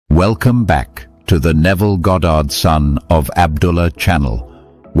Welcome back to the Neville Goddard-Son of Abdullah channel,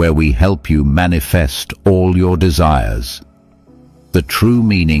 where we help you manifest all your desires. The true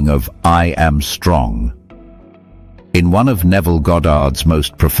meaning of I am strong. In one of Neville Goddard's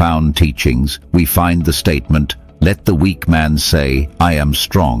most profound teachings, we find the statement, "Let the weak man say, I am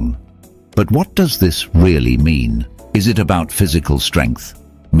strong." But what does this really mean? Is it about physical strength,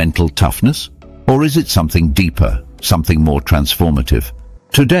 mental toughness, or is it something deeper, something more transformative?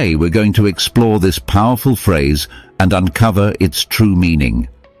 Today we're going to explore this powerful phrase and uncover its true meaning.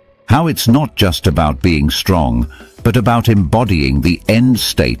 How it's not just about being strong, but about embodying the end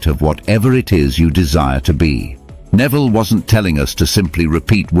state of whatever it is you desire to be. Neville wasn't telling us to simply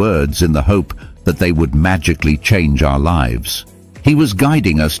repeat words in the hope that they would magically change our lives. He was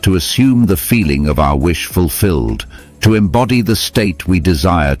guiding us to assume the feeling of our wish fulfilled, to embody the state we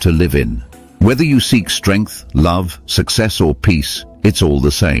desire to live in. Whether you seek strength, love, success or peace, it's all the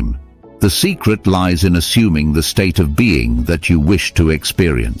same. The secret lies in assuming the state of being that you wish to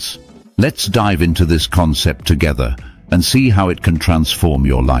experience. Let's dive into this concept together and see how it can transform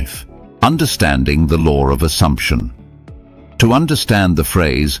your life. Understanding the law of assumption. To understand the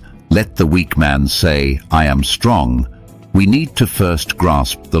phrase, "Let the weak man say, I am strong," we need to first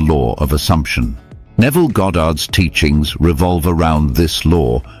grasp the law of assumption. Neville Goddard's teachings revolve around this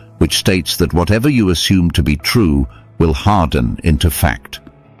law, which states that whatever you assume to be true will harden into fact.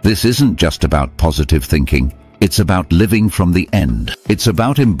 This isn't just about positive thinking, it's about living from the end. It's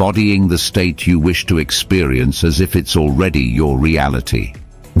about embodying the state you wish to experience as if it's already your reality.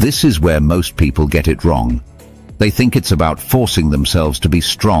 This is where most people get it wrong. They think it's about forcing themselves to be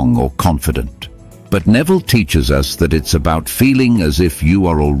strong or confident. But Neville teaches us that it's about feeling as if you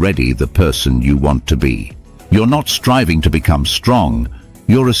are already the person you want to be. You're not striving to become strong,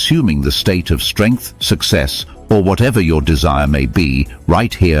 you're assuming the state of strength, success, or whatever your desire may be,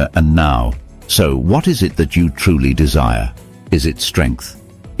 right here and now. So, what is it that you truly desire? Is it strength?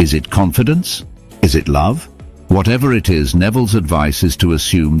 Is it confidence? Is it love? Whatever it is, Neville's advice is to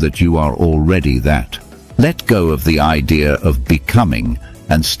assume that you are already that. Let go of the idea of becoming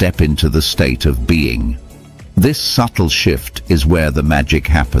and step into the state of being. This subtle shift is where the magic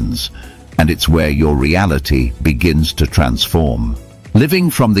happens, and it's where your reality begins to transform. Living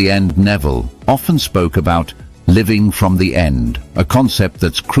from the end. Neville often spoke about living from the end, a concept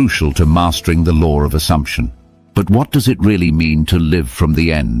that's crucial to mastering the law of assumption. But what does it really mean to live from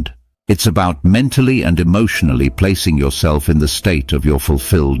the end? It's about mentally and emotionally placing yourself in the state of your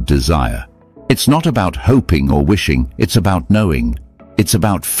fulfilled desire. It's not about hoping or wishing, it's about knowing. It's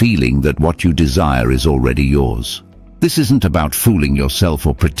about feeling that what you desire is already yours. This isn't about fooling yourself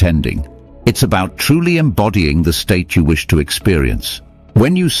or pretending. It's about truly embodying the state you wish to experience.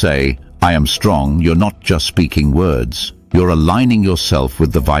 When you say, "I am strong," you're not just speaking words. You're aligning yourself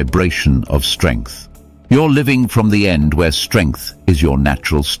with the vibration of strength. You're living from the end where strength is your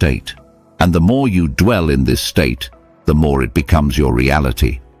natural state. And the more you dwell in this state, the more it becomes your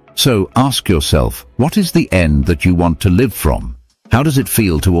reality. So ask yourself, what is the end that you want to live from? How does it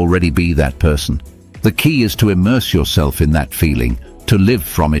feel to already be that person? The key is to immerse yourself in that feeling, to live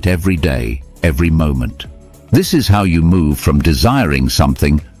from it every day, every moment. This is how you move from desiring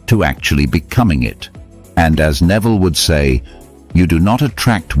something to actually becoming it. And as Neville would say, you do not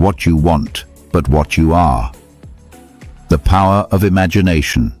attract what you want, but what you are. The power of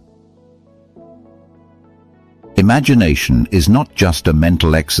imagination. Imagination is not just a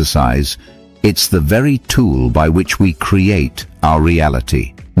mental exercise, it's the very tool by which we create our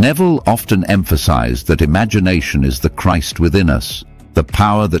reality. Neville often emphasized that imagination is the Christ within us, the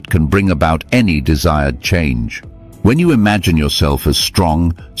power that can bring about any desired change. When you imagine yourself as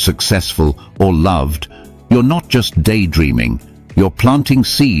strong, successful, or loved, you're not just daydreaming, you're planting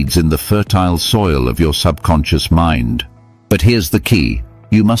seeds in the fertile soil of your subconscious mind. But here's the key,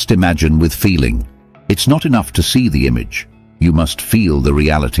 you must imagine with feeling. It's not enough to see the image, you must feel the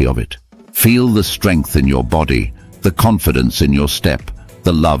reality of it. Feel the strength in your body, the confidence in your step,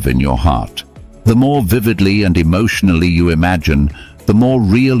 the love in your heart. The more vividly and emotionally you imagine, the more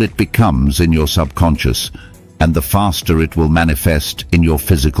real it becomes in your subconscious, and the faster it will manifest in your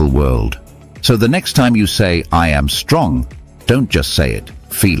physical world. So the next time you say, "I am strong," don't just say it,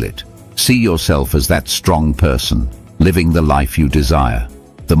 feel it. See yourself as that strong person, living the life you desire.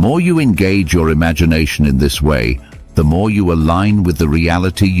 The more you engage your imagination in this way, the more you align with the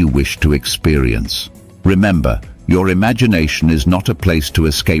reality you wish to experience. Remember, your imagination is not a place to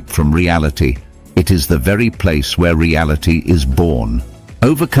escape from reality. It is the very place where reality is born.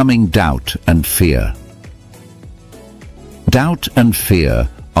 Overcoming doubt and fear. Doubt and fear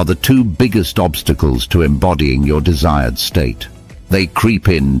are the two biggest obstacles to embodying your desired state. They creep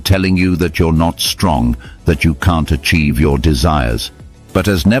in, telling you that you're not strong, that you can't achieve your desires. But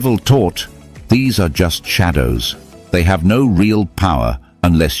as Neville taught, these are just shadows. They have no real power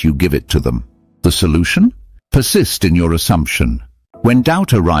unless you give it to them. The solution? Persist in your assumption. When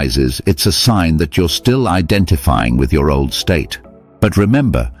doubt arises, it's a sign that you're still identifying with your old state. But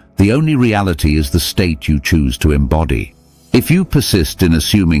remember, the only reality is the state you choose to embody. If you persist in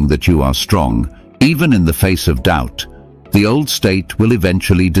assuming that you are strong, even in the face of doubt, the old state will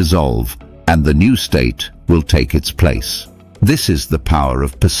eventually dissolve, and the new state will take its place. This is the power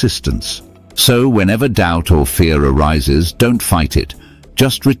of persistence. So whenever doubt or fear arises, don't fight it.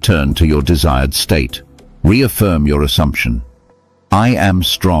 Just return to your desired state. Reaffirm your assumption. I am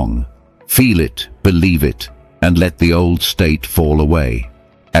strong. Feel it, believe it, and let the old state fall away.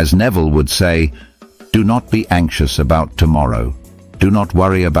 As Neville would say, do not be anxious about tomorrow. Do not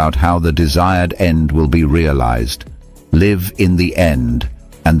worry about how the desired end will be realized. Live in the end,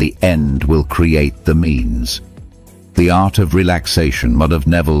 and the end will create the means. The art of relaxation, one of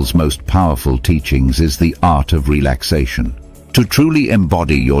Neville's most powerful teachings, is the art of relaxation. To truly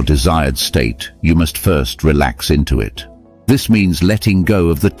embody your desired state, you must first relax into it. This means letting go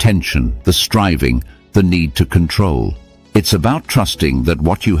of the tension, the striving, the need to control. It's about trusting that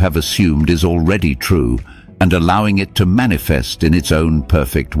what you have assumed is already true and allowing it to manifest in its own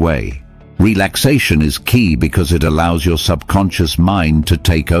perfect way. Relaxation is key because it allows your subconscious mind to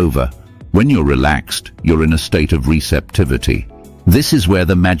take over. When you're relaxed, you're in a state of receptivity. This is where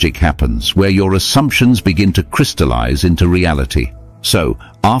the magic happens, where your assumptions begin to crystallize into reality. So,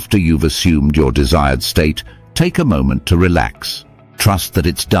 after you've assumed your desired state, take a moment to relax. Trust that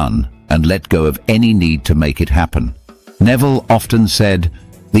it's done and let go of any need to make it happen. Neville often said,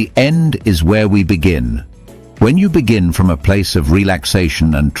 "The end is where we begin." When you begin from a place of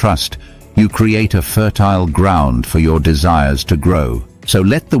relaxation and trust, you create a fertile ground for your desires to grow. So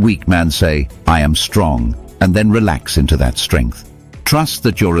let the weak man say, "I am strong," and then relax into that strength. Trust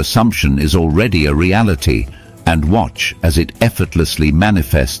that your assumption is already a reality and watch as it effortlessly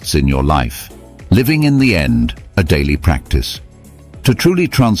manifests in your life. Living in the end, a daily practice. To truly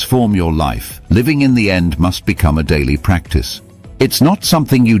transform your life, living in the end must become a daily practice. It's not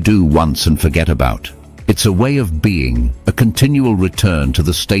something you do once and forget about. It's a way of being, a continual return to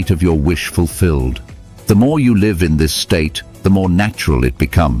the state of your wish fulfilled. The more you live in this state, the more natural it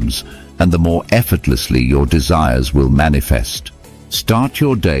becomes, and the more effortlessly your desires will manifest. Start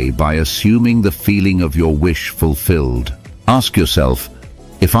your day by assuming the feeling of your wish fulfilled. Ask yourself,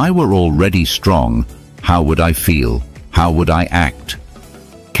 if I were already strong, how would I feel? How would I act?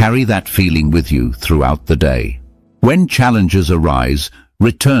 Carry that feeling with you throughout the day. When challenges arise,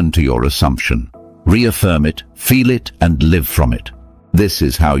 return to your assumption. Reaffirm it, feel it, and live from it. This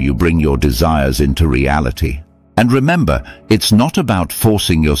is how you bring your desires into reality. And remember, it's not about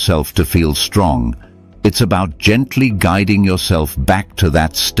forcing yourself to feel strong. It's about gently guiding yourself back to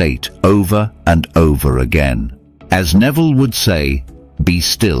that state over and over again. As Neville would say, be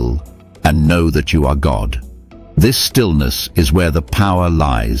still and know that you are God. This stillness is where the power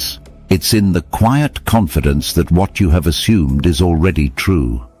lies. It's in the quiet confidence that what you have assumed is already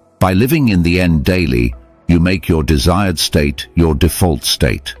true. By living in the end daily, you make your desired state your default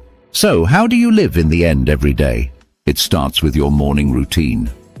state. So, how do you live in the end every day? It starts with your morning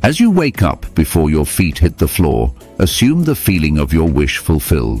routine. As you wake up before your feet hit the floor, assume the feeling of your wish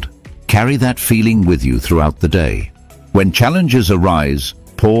fulfilled. Carry that feeling with you throughout the day. When challenges arise,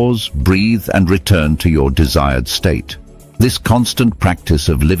 pause, breathe, and return to your desired state. This constant practice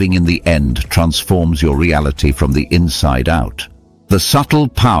of living in the end transforms your reality from the inside out. The subtle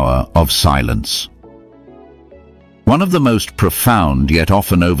power of silence. One of the most profound yet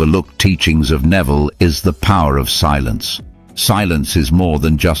often overlooked teachings of Neville is the power of silence. Silence is more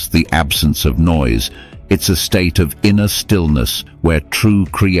than just the absence of noise. It's a state of inner stillness where true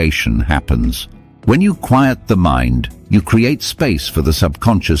creation happens. When you quiet the mind, you create space for the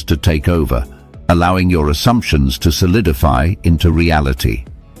subconscious to take over, allowing your assumptions to solidify into reality.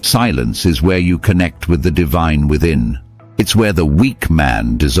 Silence is where you connect with the divine within. It's where the weak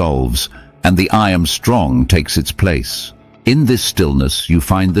man dissolves and the I am strong takes its place. In this stillness, you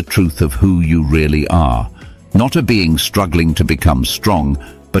find the truth of who you really are. Not a being struggling to become strong,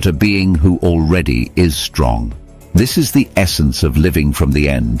 but a being who already is strong. This is the essence of living from the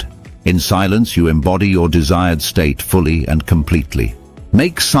end. In silence, you embody your desired state fully and completely.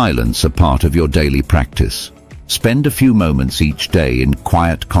 Make silence a part of your daily practice. Spend a few moments each day in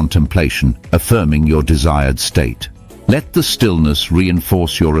quiet contemplation, affirming your desired state. Let the stillness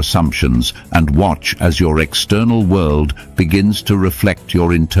reinforce your assumptions and watch as your external world begins to reflect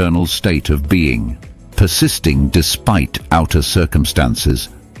your internal state of being. persisting despite outer circumstances,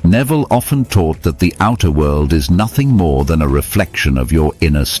 Neville often taught that the outer world is nothing more than a reflection of your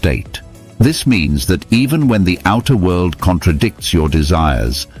inner state. This means that even when the outer world contradicts your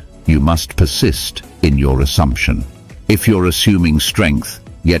desires, you must persist in your assumption. If you're assuming strength,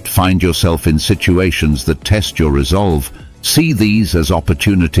 yet find yourself in situations that test your resolve, see these as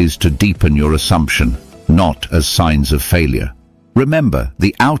opportunities to deepen your assumption, not as signs of failure. Remember,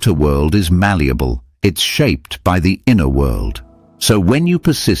 the outer world is malleable. It's shaped by the inner world. So when you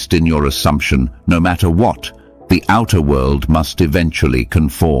persist in your assumption, no matter what, the outer world must eventually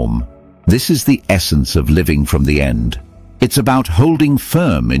conform. This is the essence of living from the end. It's about holding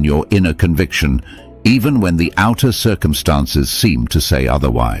firm in your inner conviction, even when the outer circumstances seem to say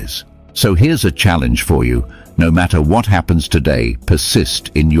otherwise. So here's a challenge for you. No matter what happens today,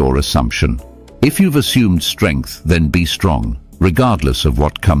 persist in your assumption. If you've assumed strength, then be strong, regardless of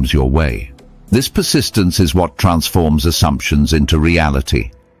what comes your way. This persistence is what transforms assumptions into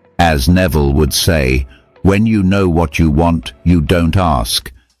reality. As Neville would say, when you know what you want, you don't ask.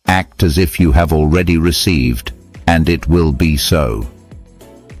 Act as if you have already received, and it will be so.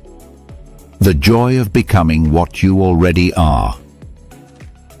 The joy of becoming what you already are.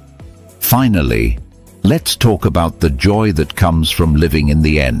 Finally, let's talk about the joy that comes from living in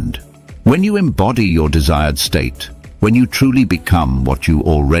the end. When you embody your desired state, when you truly become what you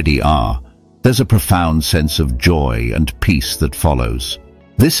already are, there's a profound sense of joy and peace that follows.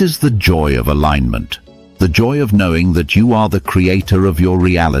 This is the joy of alignment, the joy of knowing that you are the creator of your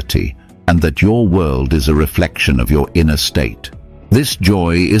reality and that your world is a reflection of your inner state. This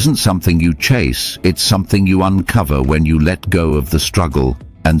joy isn't something you chase, it's something you uncover when you let go of the struggle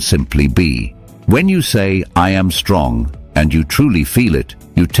and simply be. When you say, "I am strong," and you truly feel it,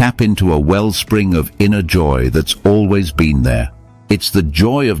 you tap into a wellspring of inner joy that's always been there. It's the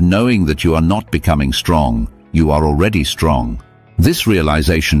joy of knowing that you are not becoming strong, you are already strong. This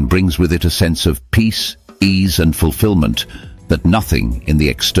realization brings with it a sense of peace, ease, and fulfillment that nothing in the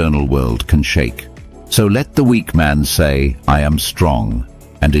external world can shake. So let the weak man say, "I am strong,"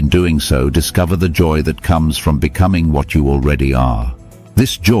 and in doing so, discover the joy that comes from becoming what you already are.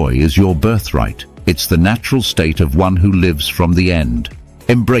 This joy is your birthright. It's the natural state of one who lives from the end.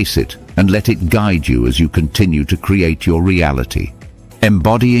 Embrace it and let it guide you as you continue to create your reality.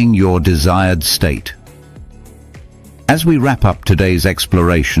 Embodying your desired state. As we wrap up today's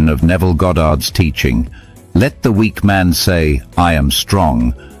exploration of Neville Goddard's teaching, let the weak man say, "I am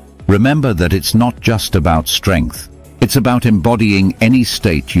strong." Remember that it's not just about strength. It's about embodying any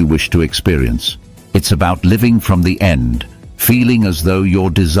state you wish to experience. It's about living from the end, feeling as though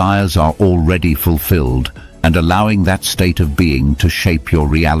your desires are already fulfilled, and allowing that state of being to shape your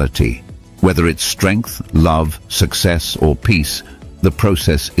reality. Whether it's strength, love, success, or peace, the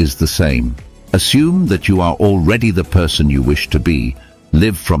process is the same. Assume that you are already the person you wish to be,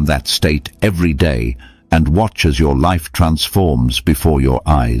 live from that state every day, and watch as your life transforms before your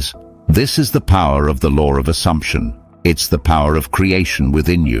eyes. This is the power of the law of assumption. It's the power of creation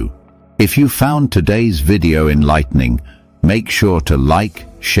within you. If you found today's video enlightening, make sure to like,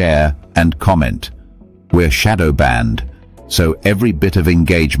 share, and comment. We're shadow banned, so every bit of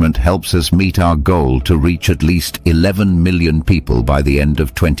engagement helps us meet our goal to reach at least 11 million people by the end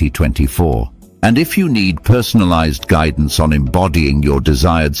of 2024. And if you need personalized guidance on embodying your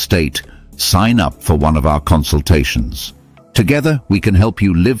desired state, sign up for one of our consultations. Together, we can help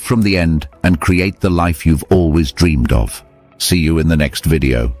you live from the end and create the life you've always dreamed of. See you in the next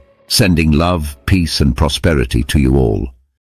video. Sending love, peace, and prosperity to you all.